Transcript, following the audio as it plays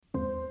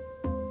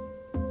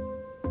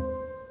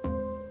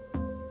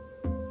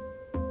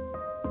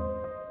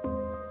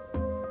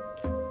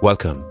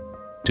Welcome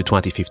to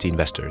 2050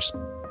 Investors,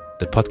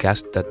 the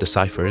podcast that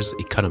deciphers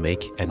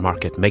economic and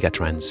market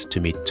megatrends to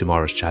meet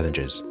tomorrow's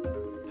challenges.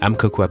 I'm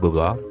Kokou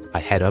Agbo-Bloua. I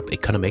head up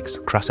economics,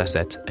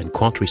 cross-asset, and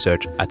quant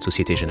research at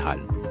Société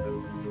Générale.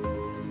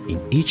 In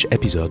each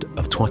episode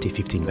of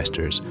 2050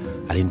 Investors,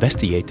 I'll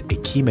investigate a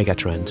key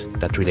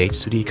megatrend that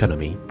relates to the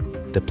economy,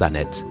 the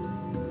planet,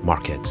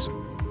 markets,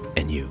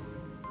 and you.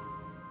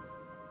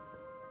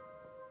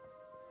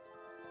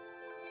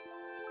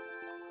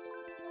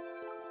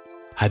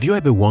 Have you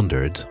ever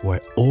wondered where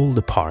all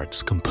the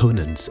parts,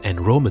 components, and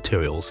raw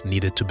materials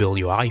needed to build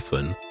your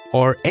iPhone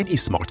or any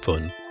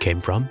smartphone came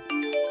from?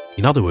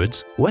 In other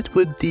words, what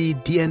would the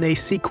DNA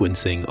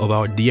sequencing of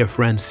our dear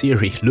friend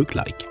Siri look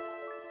like?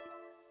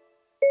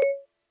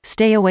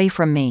 Stay away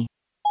from me.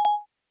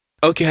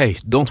 Okay,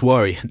 don't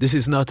worry, this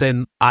is not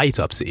an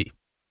autopsy.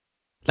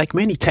 Like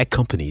many tech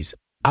companies,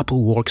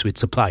 Apple works with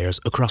suppliers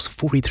across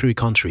 43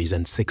 countries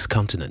and 6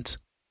 continents.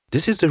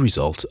 This is the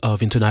result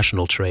of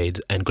international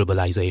trade and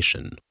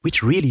globalization,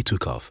 which really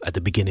took off at the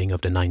beginning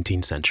of the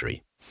 19th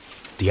century.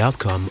 The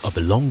outcome of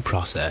a long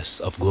process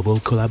of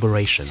global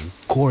collaboration,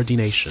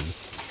 coordination,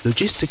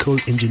 logistical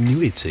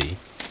ingenuity,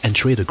 and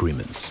trade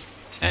agreements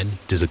and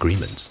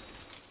disagreements.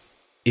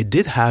 It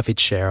did have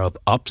its share of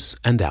ups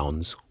and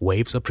downs,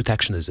 waves of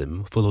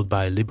protectionism followed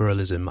by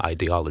liberalism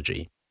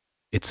ideology.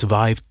 It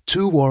survived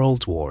 2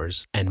 world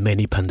wars and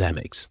many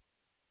pandemics.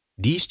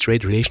 These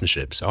trade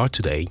relationships are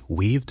today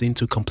weaved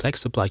into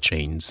complex supply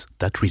chains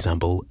that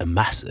resemble a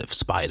massive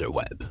spider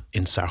web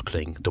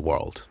encircling the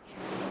world.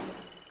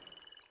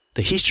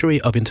 The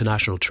history of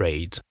international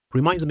trade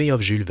reminds me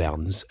of Jules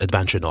Verne's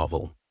adventure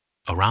novel,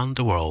 Around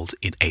the World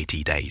in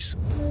 80 Days.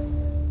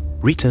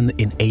 Written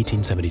in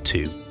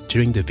 1872,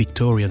 during the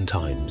Victorian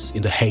times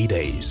in the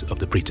heydays of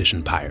the British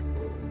Empire.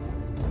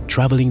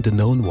 Traveling the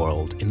known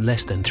world in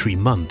less than 3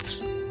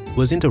 months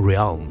was in the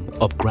realm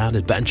of grand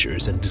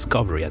adventures and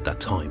discovery at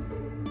that time.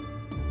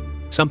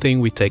 Something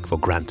we take for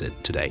granted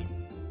today.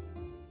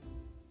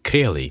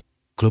 Clearly,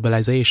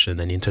 globalization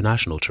and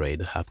international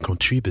trade have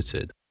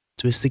contributed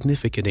to a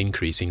significant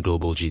increase in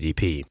global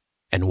GDP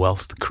and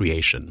wealth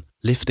creation,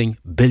 lifting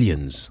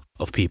billions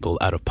of people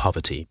out of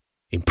poverty,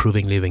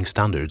 improving living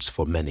standards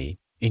for many,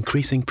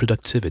 increasing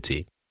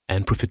productivity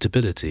and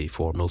profitability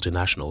for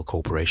multinational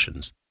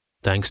corporations,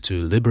 thanks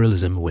to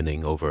liberalism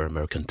winning over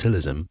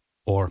mercantilism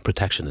or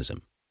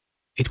protectionism.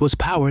 It was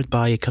powered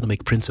by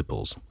economic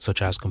principles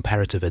such as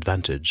comparative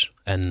advantage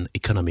and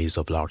economies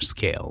of large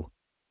scale.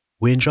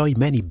 We enjoy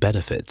many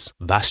benefits,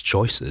 vast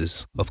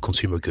choices of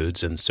consumer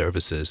goods and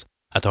services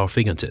at our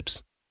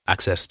fingertips,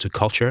 access to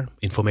culture,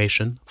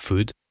 information,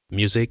 food,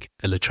 music,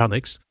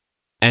 electronics,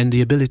 and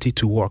the ability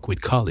to work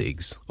with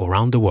colleagues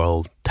around the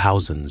world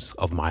thousands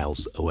of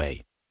miles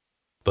away.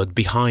 But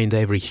behind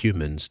every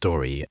human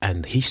story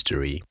and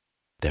history,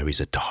 there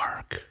is a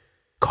dark,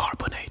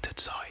 carbonated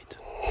side.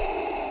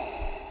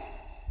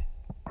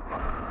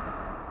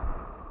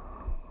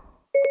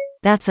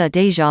 That's a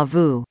déjà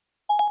vu.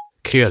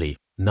 Clearly,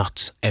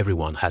 not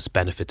everyone has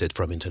benefited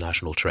from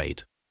international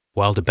trade.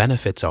 While the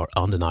benefits are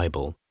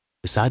undeniable,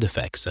 the side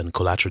effects and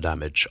collateral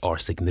damage are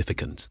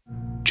significant.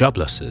 Job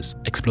losses,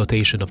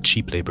 exploitation of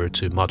cheap labor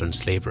to modern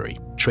slavery,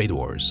 trade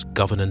wars,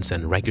 governance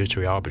and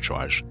regulatory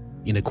arbitrage,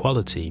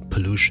 inequality,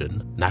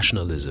 pollution,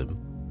 nationalism,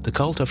 the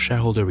cult of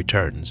shareholder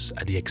returns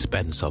at the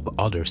expense of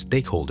other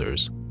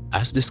stakeholders,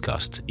 as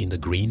discussed in the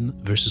Green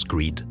versus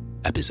Greed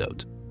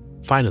episode.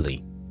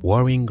 Finally,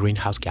 worrying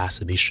greenhouse gas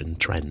emission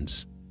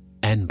trends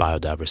and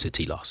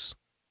biodiversity loss.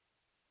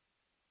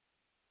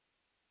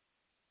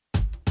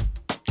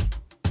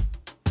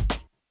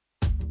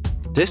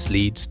 This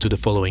leads to the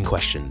following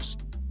questions.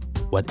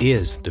 What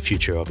is the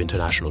future of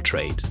international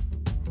trade?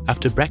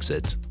 After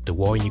Brexit, the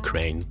war in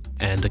Ukraine,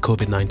 and the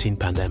COVID-19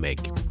 pandemic,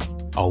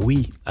 are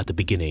we at the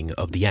beginning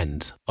of the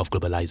end of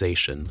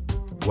globalization,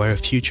 where a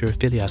future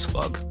Phileas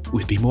Fogg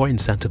would be more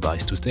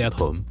incentivized to stay at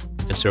home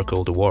and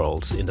circle the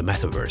world in the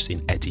metaverse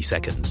in 80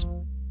 seconds?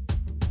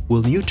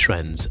 Will new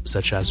trends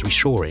such as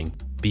reshoring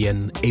be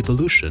an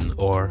evolution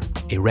or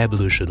a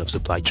revolution of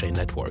supply chain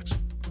networks,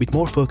 with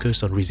more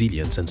focus on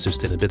resilience and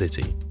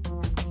sustainability?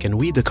 Can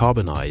we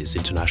decarbonize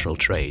international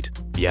trade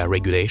via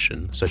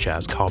regulation such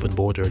as carbon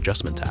border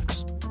adjustment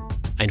tax?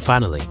 And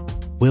finally,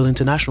 will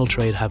international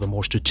trade have a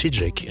more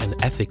strategic and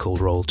ethical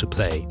role to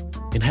play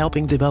in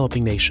helping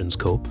developing nations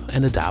cope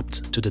and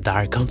adapt to the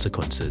dire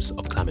consequences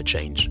of climate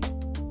change?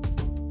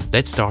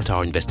 Let's start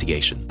our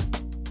investigation.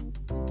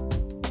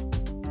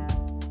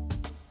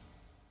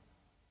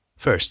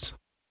 First,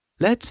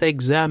 let's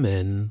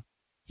examine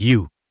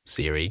you,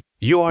 Siri.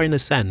 You are, in a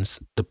sense,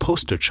 the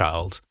poster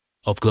child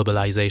of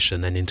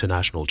globalization and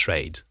international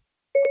trade.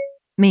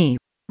 Me?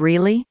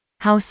 Really?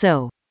 How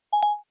so?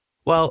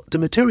 Well, the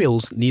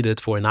materials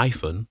needed for an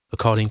iPhone,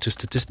 according to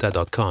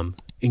Statista.com,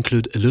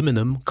 include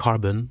aluminum,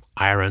 carbon,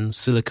 iron,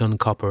 silicon,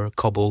 copper,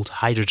 cobalt,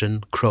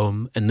 hydrogen,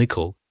 chrome, and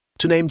nickel,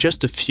 to name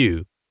just a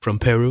few, from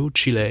Peru,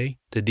 Chile,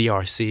 the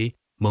DRC,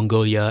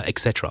 Mongolia,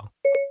 etc.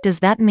 Does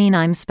that mean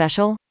I'm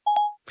special?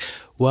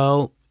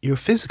 Well, your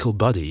physical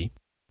body,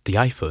 the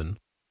iPhone,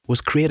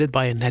 was created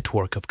by a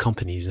network of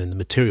companies and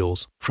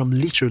materials from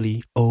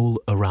literally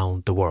all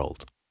around the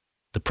world.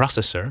 The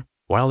processor,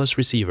 wireless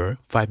receiver,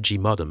 5G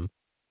modem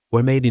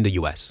were made in the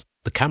US,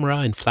 the camera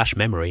and flash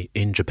memory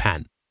in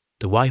Japan,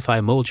 the Wi-Fi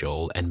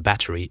module and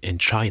battery in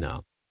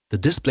China, the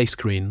display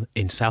screen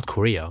in South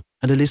Korea,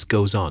 and the list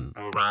goes on.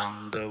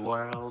 Around the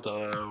world,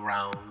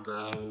 around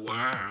the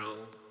world.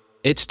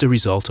 It's the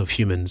result of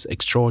humans'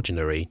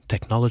 extraordinary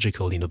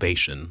technological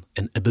innovation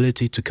and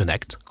ability to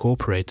connect,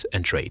 cooperate,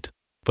 and trade.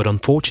 But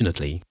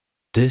unfortunately,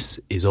 this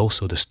is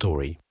also the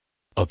story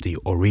of the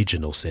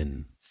original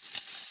sin.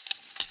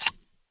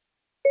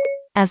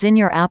 As in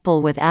your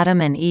Apple with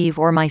Adam and Eve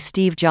or my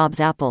Steve Jobs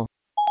Apple.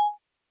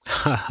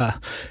 Haha,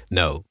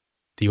 no.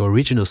 The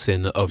original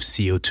sin of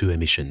CO2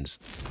 emissions,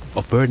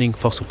 of burning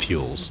fossil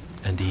fuels,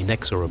 and the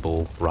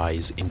inexorable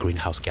rise in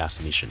greenhouse gas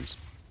emissions.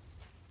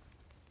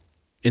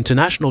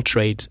 International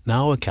trade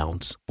now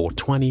accounts for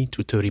 20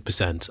 to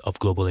 30% of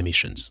global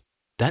emissions.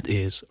 That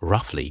is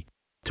roughly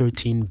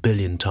 13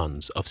 billion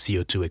tons of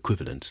CO2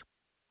 equivalent,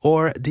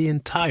 or the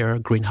entire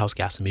greenhouse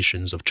gas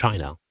emissions of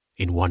China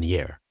in 1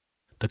 year.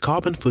 The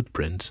carbon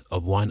footprint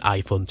of one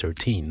iPhone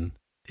 13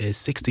 is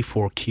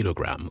 64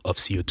 kilograms of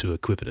CO2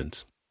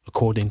 equivalent,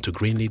 according to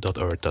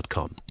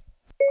greenly.earth.com.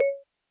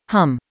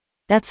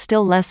 That's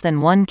still less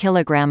than 1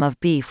 kilogram of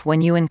beef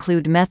when you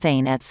include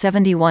methane at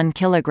 71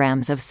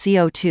 kilograms of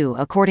CO2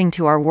 according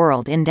to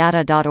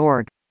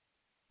ourworldindata.org.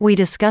 We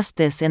discussed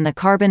this in the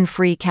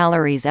Carbon-Free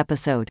Calories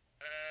episode.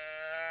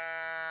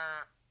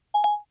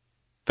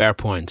 Fair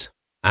point.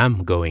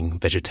 I'm going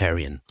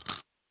vegetarian.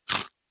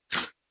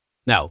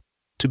 Now,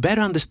 to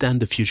better understand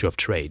the future of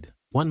trade,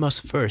 one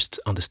must first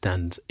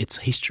understand its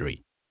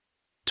history.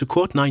 To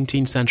quote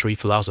 19th century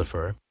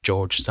philosopher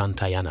George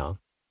Santayana,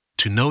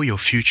 "To know your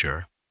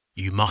future,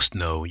 you must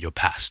know your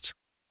past."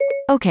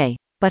 Okay,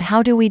 but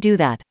how do we do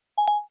that?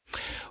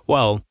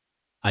 Well,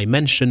 I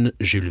mentioned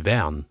Jules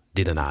Verne,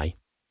 didn't I?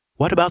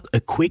 What about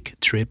a quick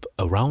trip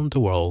around the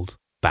world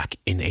back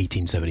in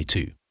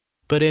 1872,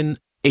 but in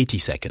 80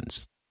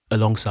 seconds,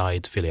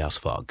 alongside Phileas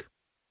Fogg?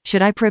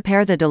 Should I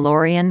prepare the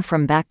DeLorean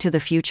from Back to the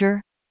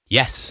Future?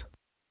 Yes.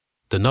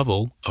 The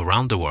novel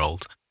Around the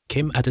World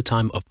came at a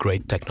time of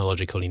great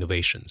technological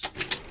innovations,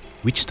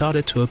 which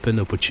started to open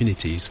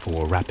opportunities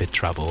for rapid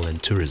travel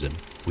and tourism,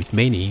 with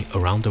many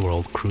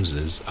around-the-world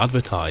cruises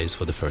advertised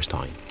for the first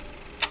time.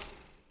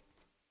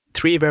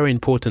 3 very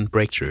important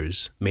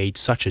breakthroughs made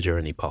such a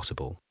journey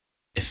possible,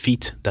 a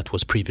feat that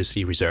was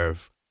previously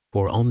reserved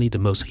for only the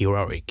most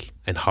heroic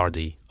and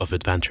hardy of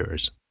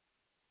adventurers.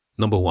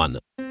 Number 1.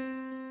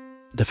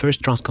 The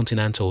first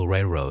transcontinental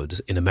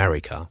railroad in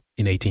America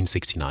in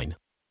 1869.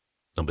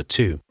 Number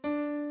 2.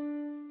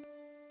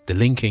 The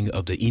linking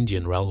of the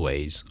Indian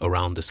railways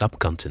around the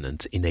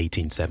subcontinent in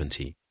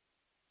 1870.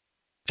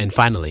 And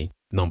finally,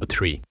 number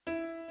 3.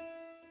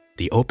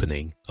 The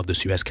opening of the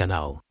Suez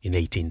Canal in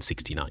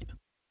 1869.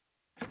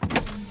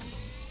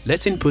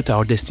 Let's input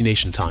our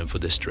destination time for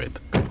this trip.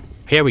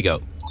 Here we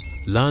go.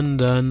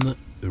 London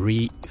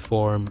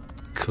Reform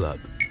Club.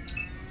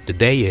 The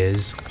day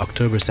is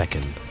October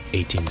 2nd,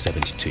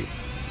 1872.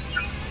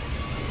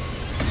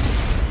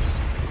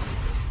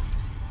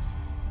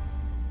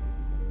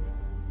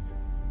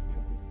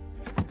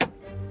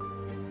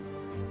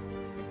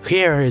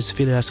 Here is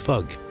Phileas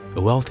Fogg,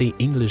 a wealthy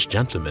English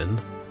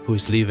gentleman who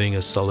is living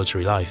a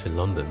solitary life in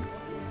London.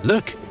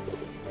 Look,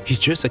 he's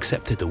just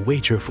accepted a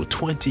wager for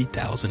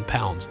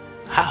 £20,000,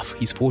 half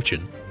his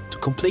fortune, to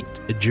complete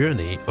a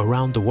journey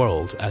around the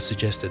world as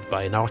suggested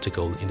by an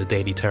article in the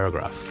Daily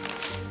Telegraph.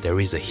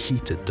 There is a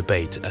heated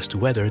debate as to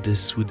whether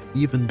this would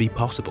even be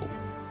possible.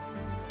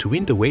 To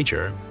win the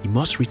wager, he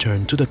must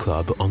return to the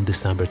club on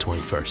December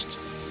 21st.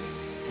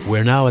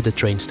 We're now at the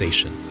train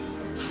station.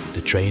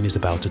 The train is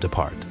about to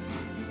depart.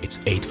 It's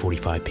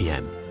 8:45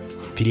 p.m.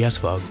 Phileas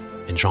Fogg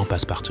and Jean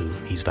Passepartout,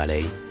 his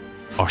valet,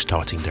 are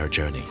starting their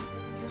journey.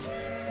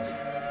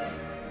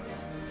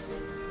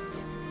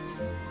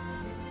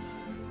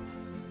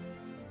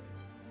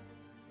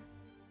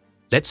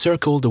 Let's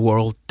circle the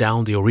world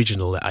down the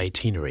original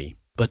itinerary,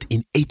 but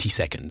in 80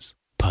 seconds,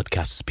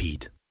 podcast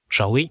speed.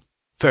 Shall we?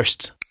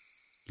 First,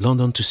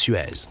 London to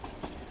Suez,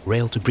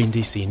 rail to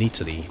Brindisi in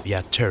Italy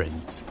via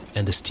Turin,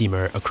 and a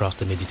steamer across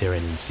the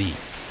Mediterranean Sea.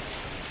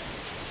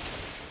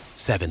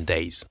 7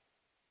 days.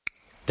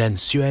 Then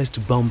Suez to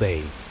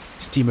Bombay,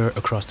 steamer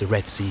across the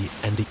Red Sea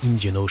and the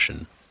Indian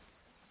Ocean.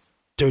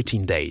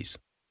 13 days.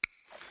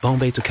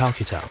 Bombay to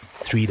Calcutta,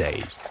 3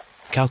 days.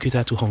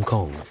 Calcutta to Hong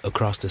Kong,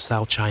 across the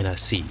South China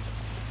Sea.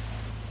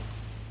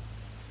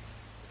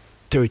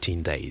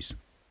 13 days.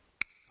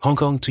 Hong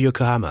Kong to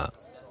Yokohama,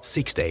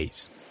 6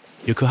 days.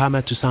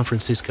 Yokohama to San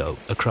Francisco,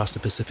 across the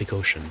Pacific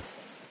Ocean.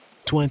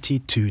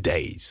 22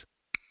 days.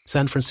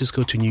 San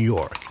Francisco to New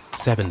York,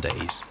 7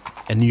 days.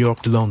 And New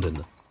York to London,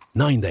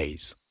 9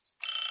 days.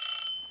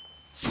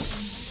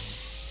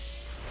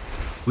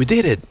 We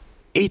did it!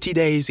 80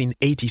 days in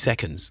 80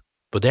 seconds.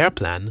 But their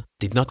plan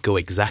did not go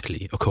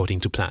exactly according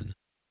to plan.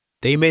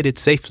 They made it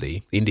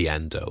safely in the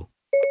end, though.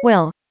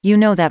 Well, you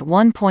know that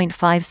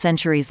 1.5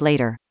 centuries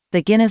later,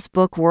 The Guinness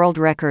Book World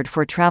Record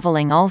for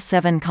traveling all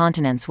 7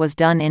 continents was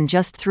done in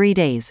just 3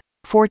 days,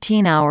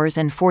 14 hours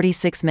and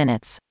 46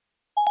 minutes.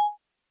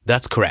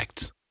 That's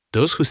correct.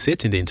 Those who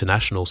sit in the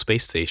International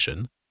Space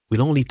Station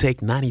will only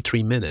take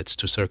 93 minutes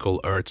to circle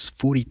Earth's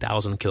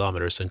 40,000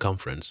 kilometers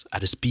circumference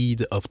at a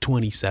speed of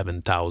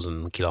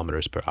 27,000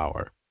 kilometers per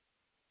hour.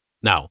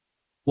 Now,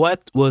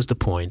 what was the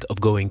point of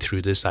going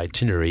through this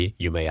itinerary,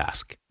 you may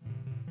ask?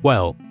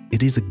 Well,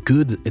 it is a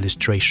good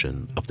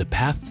illustration of the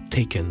path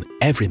taken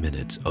every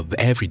minute of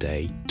every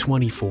day,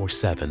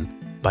 24/7,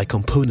 by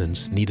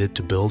components needed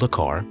to build a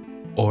car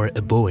or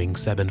a Boeing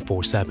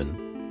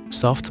 747,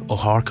 soft or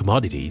hard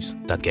commodities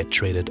that get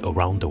traded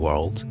around the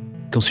world,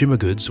 consumer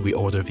goods we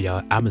order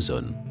via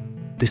Amazon.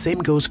 The same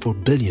goes for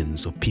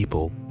billions of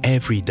people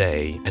every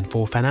day and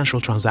for financial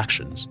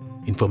transactions,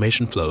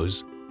 information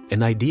flows,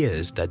 and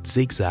ideas that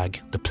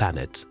zigzag the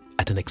planet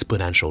at an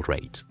exponential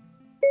rate.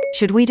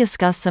 Should we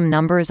discuss some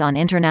numbers on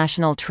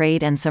international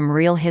trade and some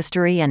real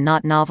history and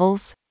not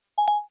novels?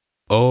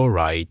 All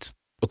right.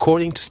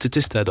 According to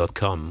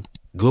Statista.com,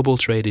 global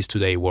trade is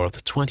today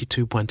worth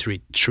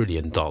 $22.3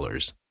 trillion,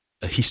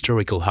 a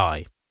historical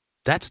high.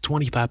 That's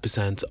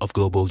 25% of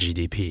global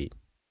GDP.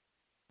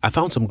 I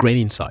found some great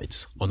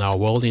insights on our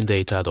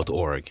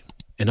worldindata.org,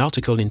 an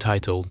article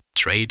entitled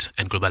Trade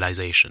and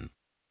Globalization.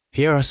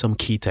 Here are some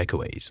key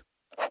takeaways.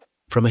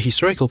 From a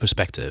historical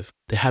perspective,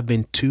 there have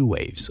been 2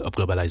 waves of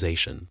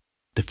globalization.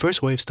 The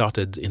first wave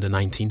started in the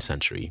 19th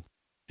century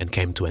and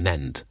came to an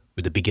end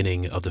with the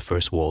beginning of the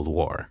First World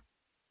War.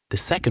 The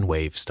second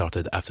wave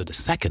started after the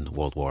Second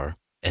World War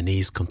and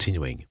is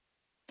continuing.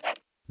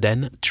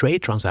 Then,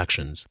 trade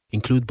transactions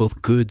include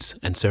both goods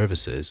and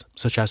services,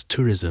 such as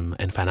tourism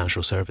and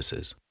financial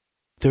services.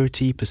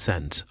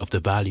 30% of the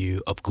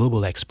value of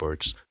global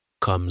exports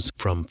comes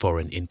from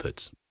foreign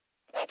inputs.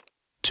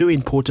 2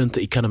 important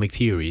economic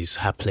theories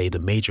have played a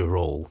major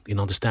role in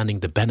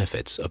understanding the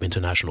benefits of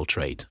international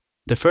trade.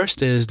 The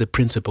first is the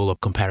principle of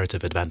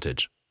comparative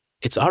advantage.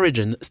 Its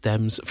origin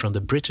stems from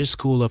the British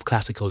School of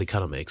Classical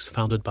Economics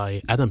founded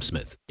by Adam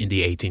Smith in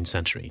the 18th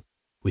century,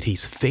 with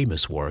his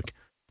famous work,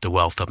 The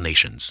Wealth of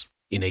Nations,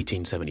 in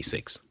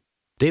 1876.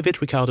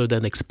 David Ricardo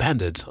then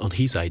expanded on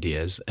his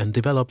ideas and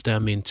developed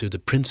them into the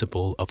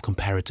principle of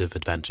comparative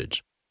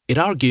advantage. It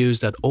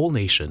argues that all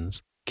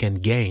nations can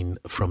gain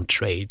from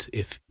trade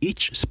if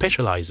each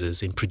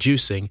specializes in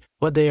producing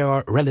what they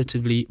are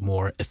relatively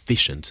more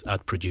efficient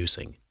at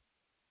producing.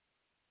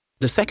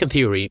 The second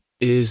theory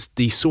is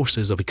the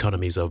sources of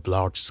economies of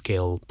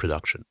large-scale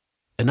production.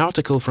 An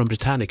article from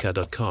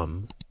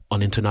Britannica.com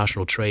on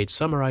international trade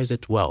summarizes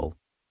it well.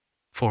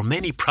 For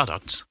many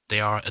products,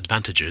 there are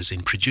advantages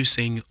in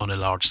producing on a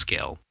large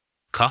scale.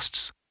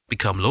 Costs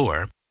become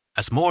lower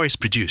as more is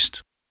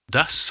produced.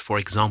 Thus, for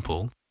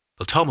example,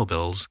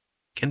 automobiles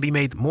can be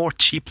made more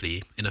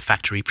cheaply in a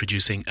factory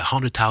producing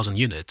 100,000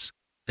 units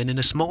than in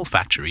a small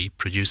factory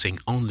producing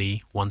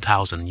only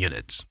 1,000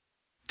 units.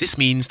 This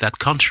means that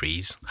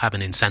countries have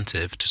an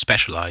incentive to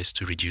specialize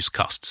to reduce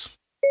costs.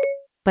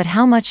 But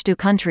how much do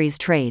countries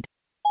trade?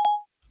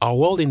 Our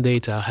World in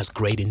Data has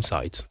great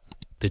insights.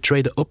 The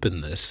trade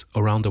openness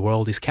around the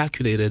world is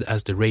calculated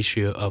as the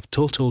ratio of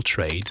total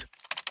trade,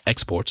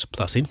 exports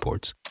plus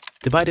imports,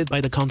 divided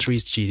by the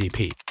country's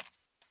GDP.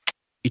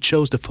 It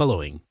shows the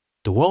following.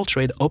 The world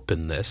trade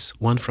openness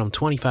went from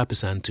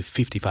 25% to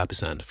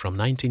 55% from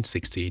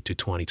 1960 to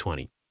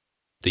 2020.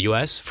 The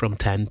US from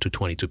 10 to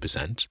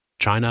 22%,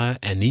 China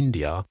and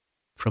India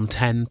from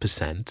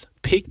 10%,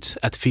 peaked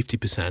at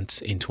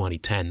 50% in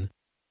 2010,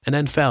 and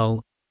then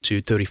fell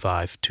to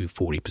 35 to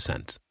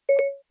 40%.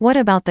 What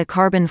about the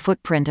carbon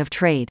footprint of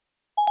trade?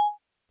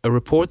 A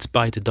report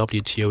by the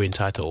WTO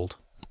entitled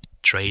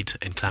Trade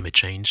and Climate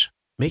Change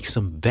makes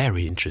some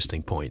very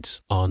interesting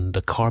points on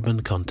the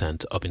carbon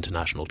content of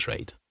international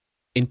trade.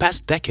 In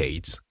past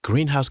decades,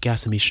 greenhouse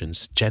gas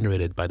emissions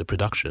generated by the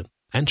production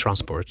and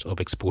transport of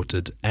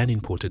exported and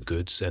imported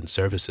goods and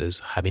services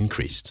have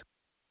increased,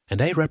 and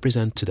they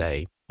represent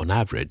today, on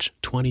average,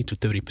 20 to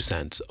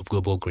 30% of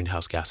global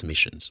greenhouse gas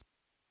emissions.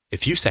 A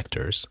few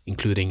sectors,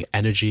 including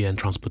energy and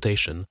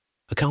transportation,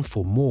 account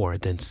for more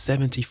than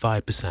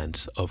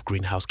 75% of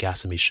greenhouse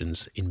gas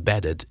emissions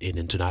embedded in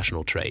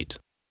international trade.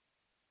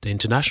 The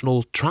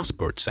international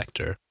transport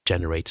sector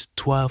generates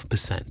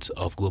 12%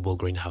 of global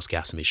greenhouse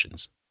gas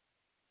emissions.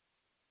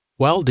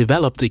 While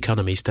developed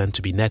economies tend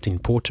to be net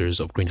importers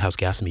of greenhouse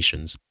gas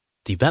emissions,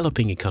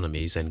 developing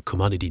economies and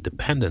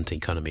commodity-dependent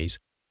economies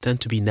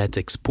tend to be net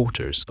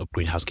exporters of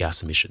greenhouse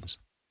gas emissions.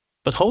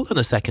 But hold on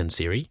a second,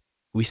 Siri.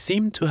 We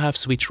seem to have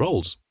switched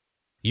roles.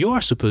 You are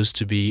supposed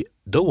to be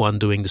the one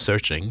doing the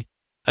searching,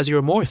 as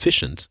you're more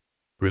efficient.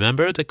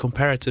 Remember the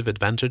comparative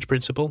advantage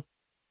principle?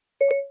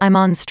 I'm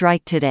on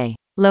strike today.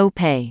 Low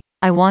pay.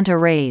 I want a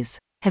raise.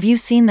 Have you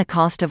seen the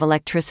cost of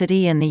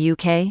electricity in the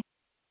UK?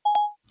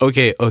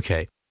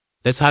 Okay.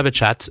 Let's have a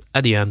chat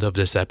at the end of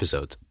this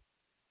episode.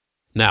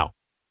 Now,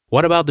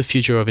 what about the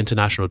future of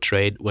international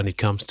trade when it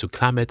comes to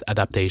climate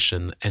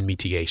adaptation and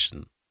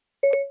mitigation?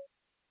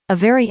 A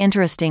very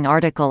interesting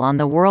article on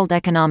the World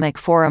Economic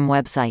Forum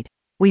website,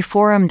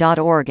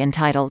 weforum.org,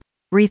 entitled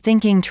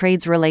Rethinking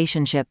Trade's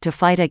Relationship to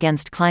Fight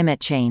Against Climate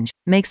Change,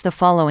 makes the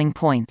following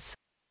points.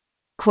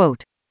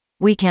 Quote,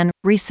 "We can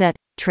reset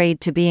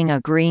trade to being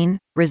a green,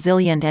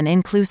 resilient and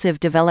inclusive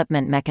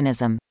development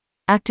mechanism,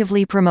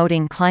 actively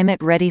promoting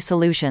climate-ready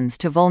solutions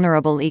to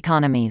vulnerable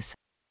economies.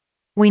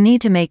 We need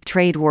to make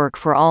trade work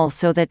for all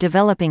so that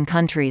developing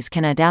countries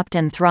can adapt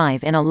and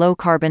thrive in a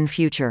low-carbon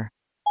future."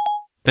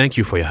 Thank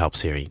you for your help,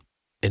 Siri.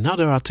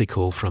 Another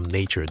article from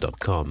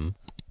Nature.com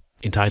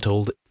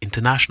entitled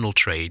 "International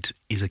Trade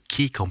is a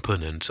Key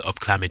Component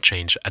of Climate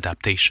Change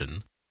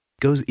Adaptation"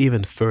 goes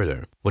even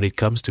further when it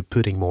comes to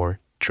putting more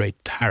trade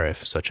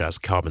tariffs such as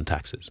carbon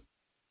taxes.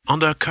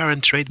 Under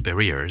current trade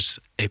barriers,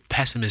 a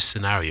pessimist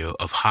scenario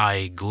of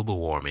high global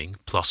warming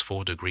plus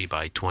 4 degrees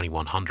by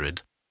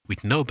 2100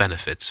 with no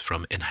benefits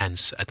from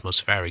enhanced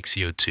atmospheric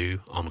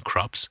CO2 on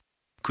crops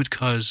could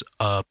cause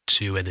up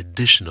to an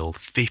additional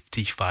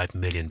 55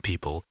 million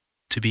people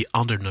to be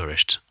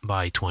undernourished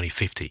by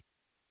 2050,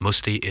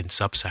 mostly in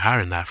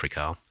sub-Saharan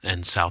Africa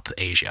and South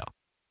Asia.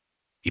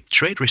 If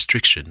trade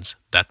restrictions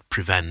that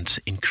prevent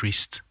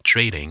increased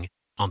trading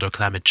under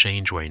climate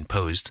change were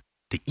imposed,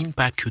 the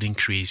impact could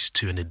increase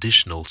to an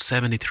additional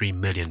 73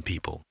 million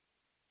people.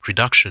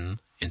 Reduction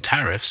in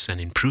tariffs and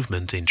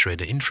improvement in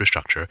trade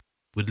infrastructure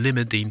would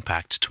limit the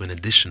impact to an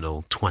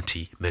additional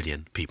 20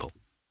 million people.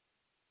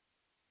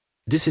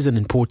 This is an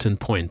important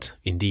point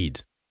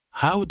indeed.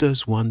 How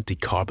does one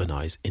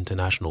decarbonize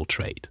international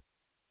trade?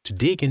 To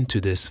dig into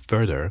this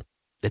further,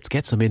 let's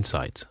get some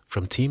insight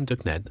from Tim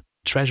Duckned,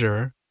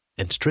 Treasurer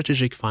and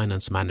Strategic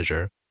Finance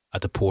Manager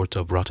at the Port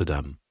of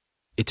Rotterdam.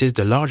 It is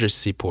the largest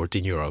seaport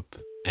in Europe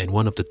and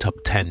one of the top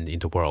 10 in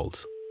the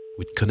world,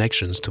 with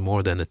connections to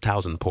more than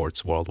 1,000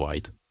 ports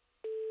worldwide.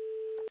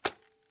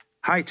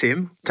 Hi,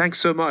 Tim. Thanks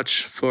so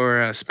much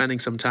for spending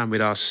some time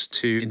with us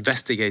to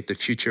investigate the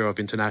future of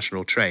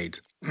international trade.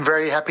 I'm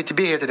very happy to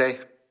be here today.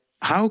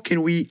 How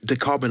can we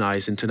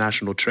decarbonize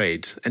international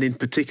trade, and in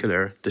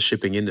particular, the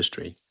shipping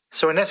industry?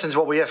 So in essence,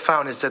 what we have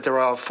found is that there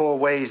are 4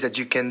 ways that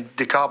you can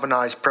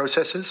decarbonize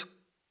processes.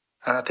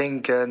 I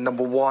think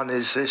number 1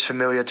 is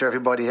familiar to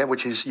everybody here,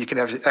 which is you can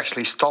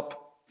actually stop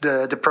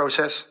the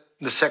process.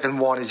 The second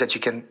one is that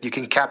you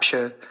can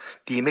capture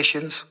the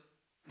emissions.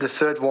 The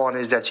third one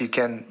is that you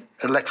can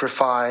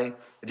electrify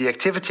the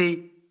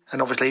activity.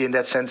 And obviously in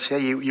that sense,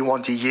 you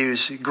want to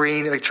use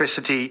green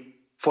electricity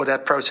for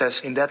that process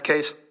in that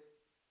case.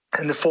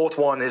 And the fourth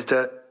one is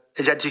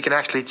that you can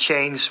actually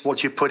change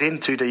what you put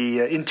into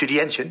the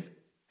engine.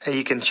 And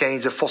you can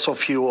change the fossil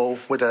fuel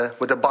with a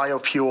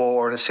biofuel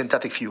or a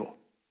synthetic fuel.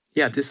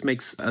 Yeah, this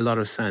makes a lot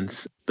of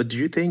sense. But do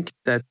you think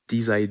that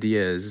these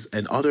ideas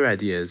and other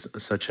ideas,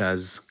 such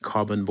as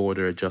carbon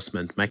border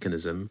adjustment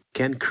mechanism,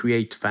 can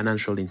create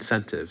financial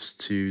incentives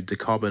to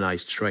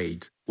decarbonize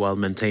trade while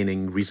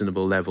maintaining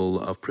reasonable level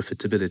of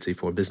profitability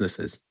for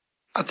businesses?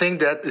 I think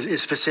that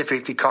is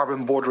specific to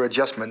carbon border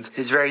adjustment.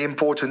 It's very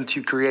important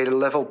to create a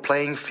level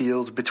playing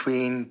field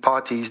between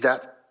parties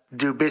that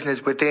do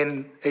business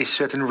within a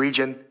certain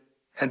region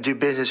and do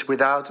business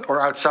without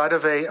or outside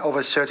of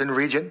a certain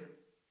region.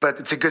 But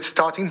it's a good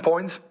starting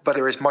point, but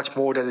there is much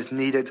more that is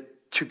needed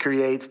to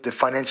create the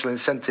financial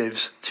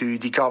incentives to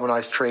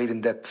decarbonize trade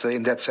in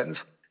that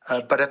sense.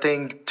 But I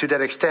think to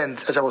that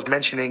extent, as I was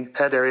mentioning,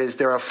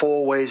 there are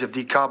 4 ways of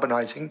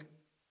decarbonizing.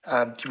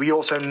 We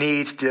also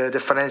need the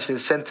financial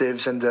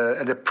incentives and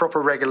the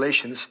proper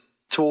regulations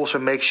to also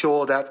make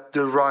sure that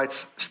the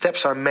right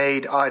steps are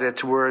made either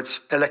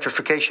towards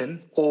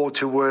electrification or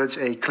towards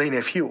a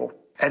cleaner fuel.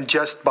 And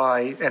just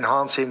by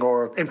enhancing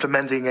or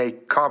implementing a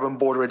carbon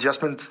border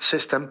adjustment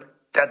system,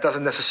 that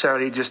doesn't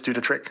necessarily just do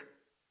the trick.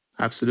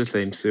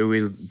 Absolutely. So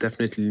we'll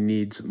definitely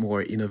need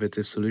more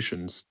innovative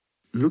solutions.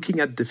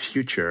 Looking at the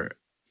future,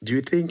 do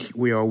you think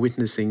we are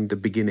witnessing the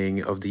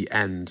beginning of the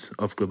end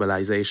of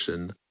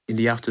globalization in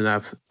the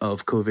aftermath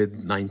of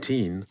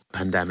COVID-19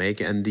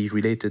 pandemic and the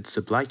related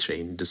supply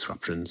chain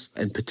disruptions,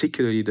 and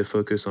particularly the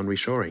focus on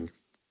reshoring?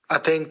 I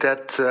think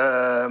that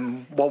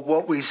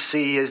what we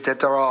see is that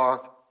there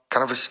are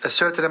kind of a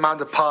certain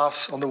amount of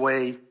paths on the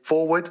way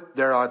forward.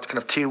 There are kind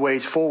of 2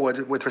 ways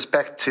forward with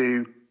respect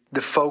to the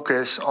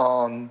focus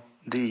on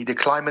the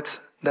climate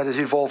that is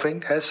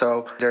evolving.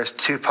 So there's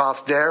 2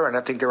 paths there, and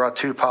I think there are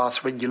 2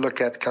 paths when you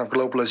look at kind of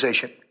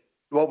globalization.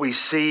 What we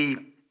see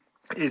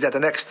is that the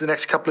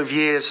next couple of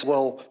years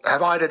will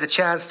have either the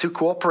chance to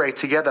cooperate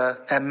together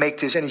and make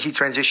this energy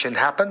transition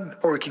happen,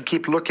 or we can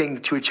keep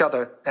looking to each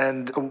other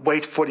and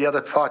wait for the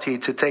other party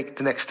to take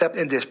the next step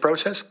in this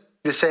process.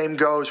 The same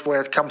goes where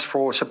it comes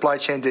for supply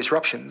chain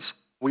disruptions.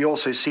 We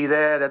also see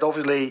there that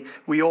obviously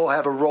we all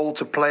have a role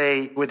to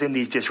play within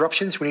these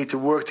disruptions. We need to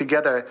work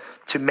together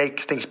to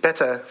make things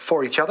better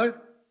for each other.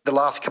 The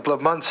last couple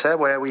of months,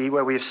 where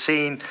we've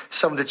seen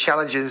some of the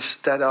challenges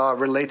that are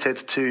related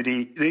to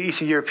the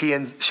Eastern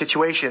European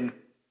situation,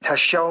 has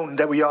shown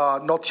that we are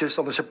not just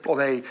on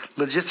a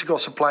logistical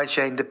supply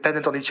chain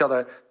dependent on each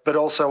other, but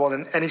also on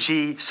an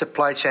energy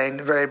supply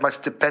chain very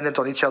much dependent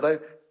on each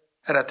other.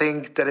 And I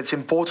think that it's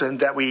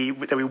important that we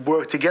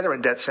work together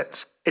in that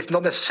sense. It's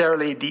not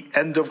necessarily the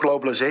end of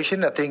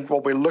globalization. I think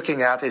what we're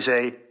looking at is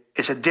a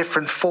a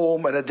different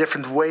form and a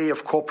different way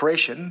of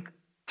cooperation,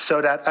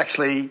 so that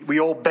actually we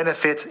all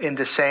benefit in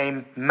the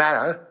same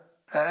manner,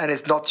 and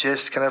it's not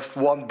just kind of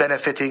one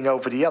benefiting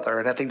over the other.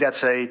 And I think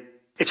it's an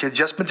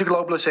adjustment to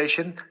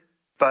globalization.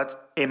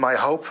 But in my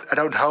hope, I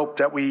don't hope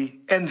that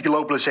we end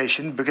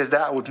globalization, because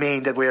that would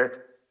mean that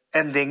we're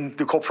ending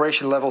the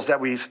cooperation levels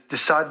that we've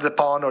decided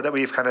upon or that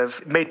we've kind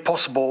of made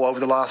possible over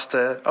the last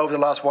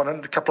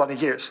couple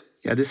of years.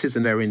 Yeah, this is a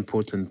very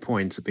important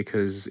point,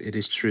 because it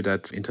is true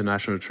that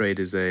international trade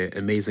is an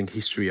amazing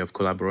history of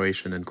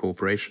collaboration and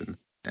cooperation.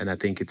 And I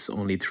think it's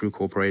only through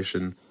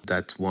cooperation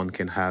that one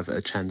can have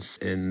a chance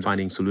in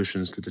finding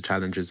solutions to the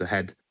challenges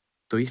ahead.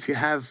 So if you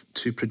have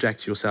to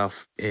project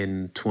yourself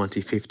in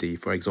 2050,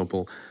 for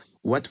example,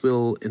 what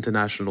will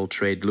international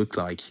trade look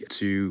like?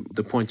 To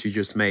the point you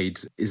just made,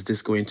 is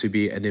this going to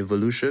be an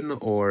evolution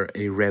or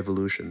a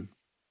revolution?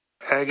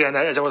 Again,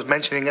 as I was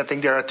mentioning, I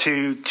think there are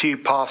two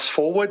paths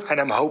forward,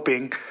 and I'm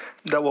hoping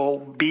that we'll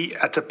be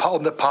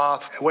on the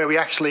path where we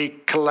actually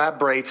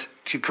collaborate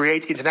to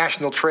create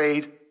international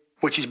trade,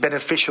 which is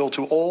beneficial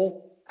to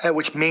all,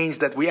 which means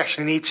that we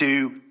actually need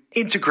to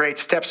integrate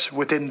steps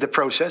within the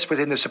process,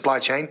 within the supply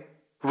chain,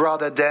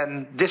 rather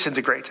than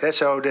disintegrate.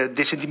 So the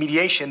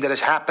disintermediation that has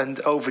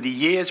happened over the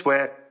years,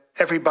 where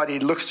everybody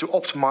looks to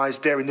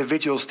optimize their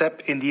individual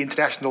step in the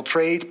international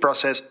trade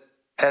process,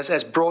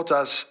 has brought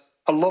us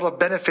a lot of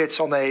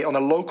benefits on a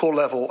local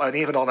level and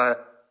even on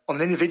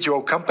an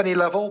individual company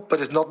level, but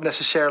has not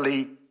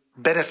necessarily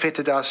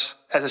benefited us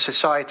as a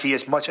society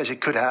as much as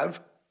it could have.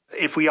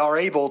 If we are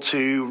able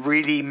to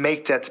really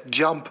make that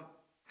jump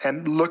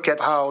and look at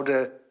how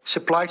the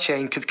supply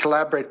chain could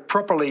collaborate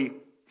properly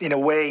in a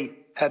way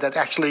that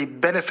actually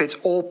benefits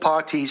all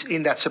parties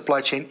in that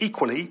supply chain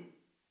equally,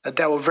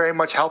 that will very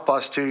much help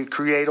us to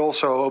create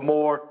also a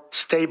more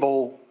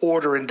stable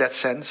order in that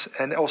sense,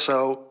 and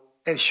also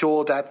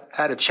ensure that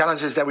the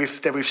challenges that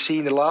we've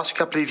seen the last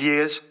couple of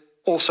years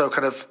also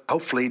kind of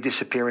hopefully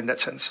disappear in that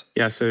sense.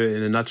 Yeah, so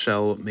in a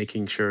nutshell,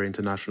 making sure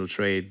international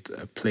trade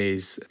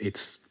plays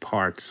its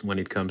part when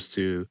it comes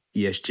to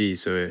ESG,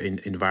 so in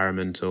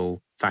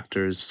environmental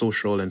factors,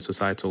 social and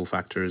societal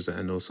factors,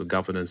 and also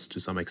governance to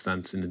some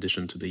extent, in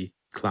addition to the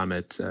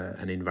climate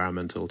and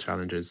environmental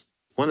challenges.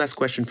 One last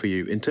question for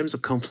you. In terms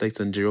of conflicts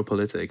and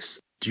geopolitics,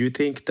 do you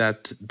think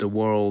that the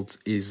world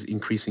is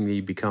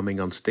increasingly becoming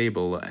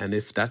unstable? And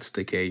if that's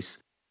the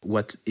case,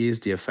 what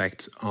is the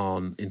effect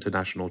on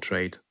international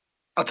trade?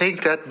 I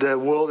think that the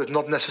world is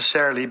not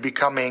necessarily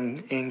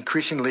becoming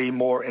increasingly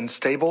more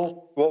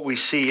unstable. What we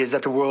see is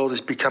that the world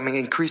is becoming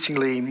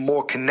increasingly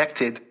more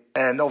connected.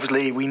 And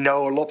obviously, we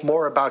know a lot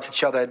more about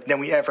each other than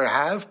we ever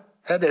have.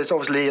 And there's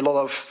obviously a lot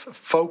of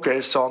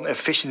focus on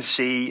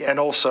efficiency and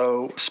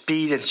also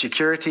speed and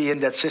security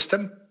in that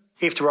system.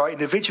 If there are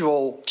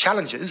individual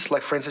challenges,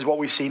 like for instance what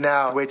we see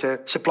now with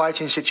the supply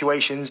chain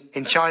situations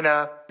in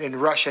China, in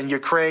Russia and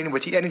Ukraine,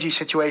 with the energy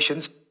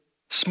situations,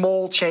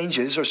 small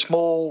changes or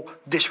small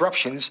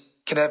disruptions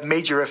can have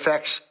major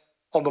effects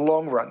on the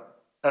long run.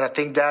 And I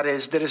think that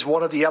is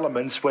one of the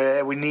elements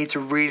where we need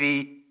to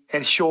really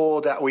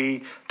ensure that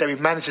we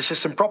manage the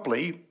system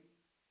properly,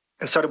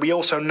 and so that we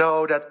also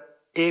know that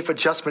if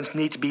adjustments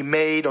need to be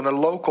made on a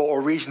local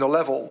or regional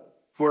level,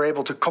 we're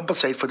able to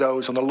compensate for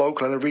those on a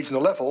local and a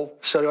regional level,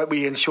 so that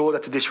we ensure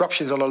that the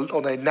disruptions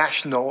on a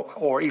national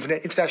or even an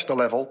international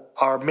level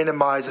are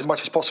minimized as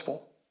much as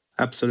possible.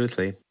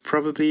 Absolutely.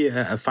 Probably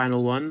a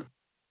final one.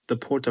 The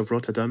Port of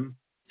Rotterdam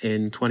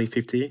in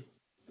 2050.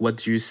 What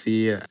do you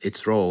see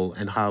its role,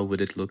 and how would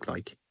it look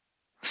like?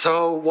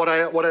 So what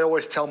I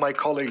always tell my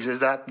colleagues is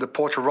that the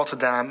Port of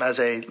Rotterdam as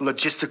a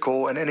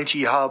logistical and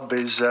energy hub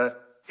is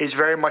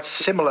very much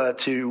similar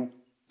to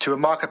a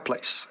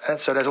marketplace. And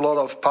so there's a lot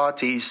of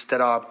parties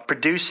that are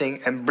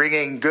producing and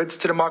bringing goods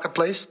to the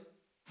marketplace.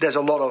 There's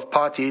a lot of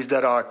parties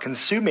that are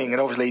consuming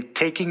and obviously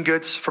taking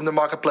goods from the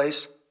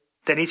marketplace.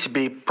 There needs to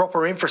be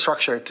proper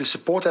infrastructure to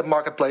support that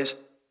marketplace,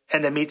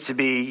 and there needs to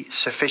be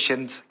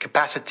sufficient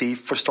capacity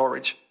for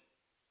storage.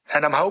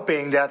 And I'm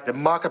hoping that the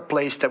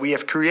marketplace that we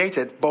have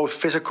created, both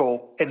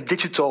physical and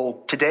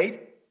digital to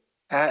date,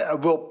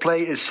 will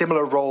play a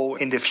similar role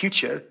in the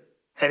future,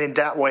 and in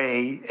that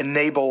way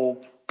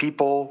enable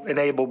people,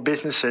 enable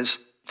businesses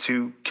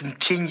to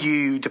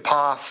continue the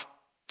path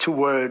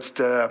towards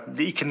the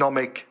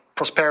economic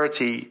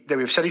prosperity that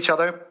we've set each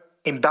other,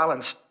 in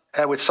balance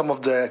with some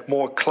of the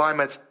more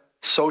climate,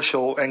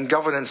 social and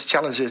governance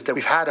challenges that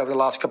we've had over the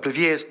last couple of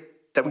years,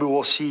 that we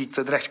will see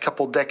for the next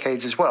couple of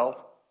decades as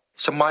well.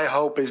 So my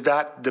hope is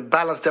that the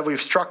balance that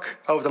we've struck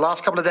over the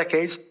last couple of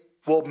decades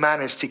will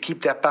manage to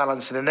keep that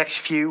balance in the next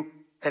few,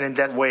 and in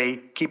that way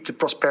keep the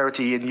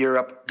prosperity in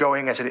Europe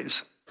going as it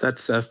is.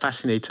 That's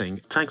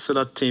fascinating. Thanks a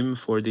lot, Tim,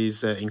 for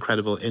these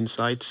incredible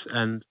insights,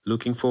 and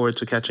looking forward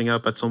to catching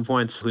up at some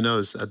point, who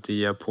knows, at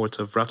the Port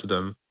of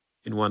Rotterdam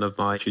in one of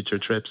my future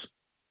trips.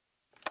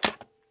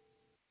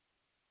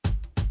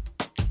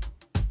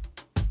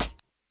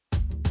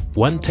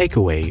 One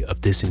takeaway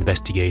of this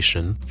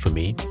investigation for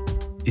me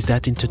is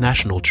that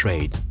international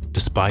trade,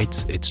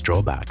 despite its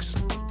drawbacks,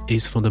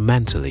 is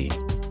fundamentally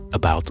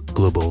about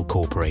global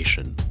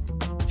cooperation.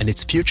 and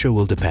its future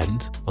will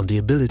depend on the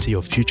ability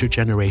of future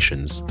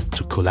generations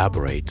to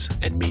collaborate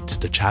and meet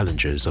the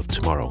challenges of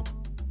tomorrow.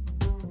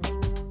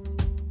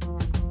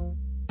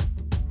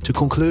 To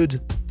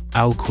conclude,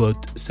 I'll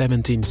quote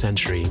 17th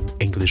century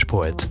English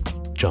poet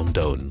John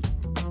Donne.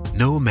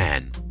 "No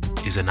man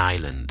is an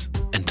island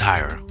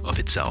entire of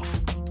itself.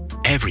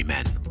 Every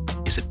man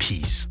is a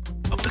piece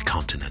of the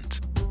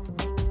continent."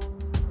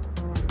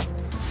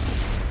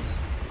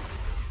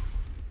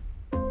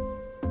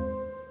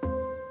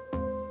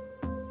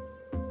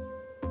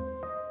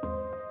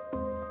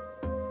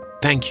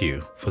 Thank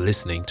you for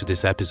listening to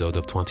this episode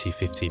of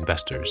 2050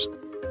 Investors.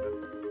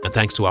 And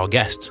thanks to our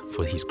guest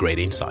for his great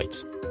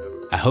insights.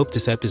 I hope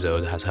this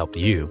episode has helped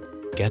you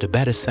get a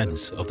better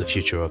sense of the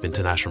future of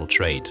international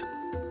trade.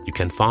 You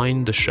can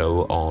find the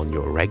show on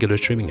your regular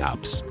streaming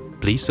apps.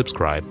 Please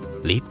subscribe,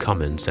 leave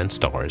comments and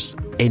stars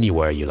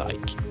anywhere you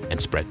like,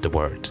 and spread the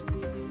word.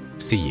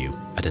 See you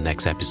at the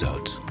next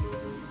episode.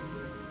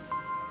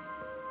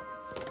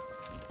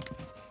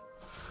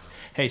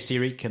 Hey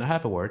Siri, can I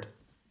have a word?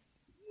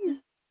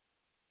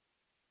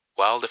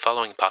 While the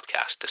following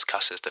podcast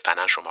discusses the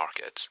financial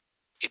markets,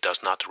 it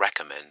does not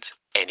recommend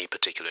any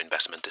particular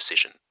investment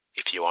decision.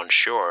 If you are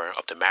unsure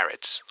of the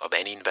merits of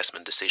any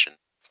investment decision,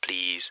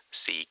 please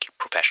seek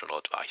professional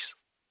advice.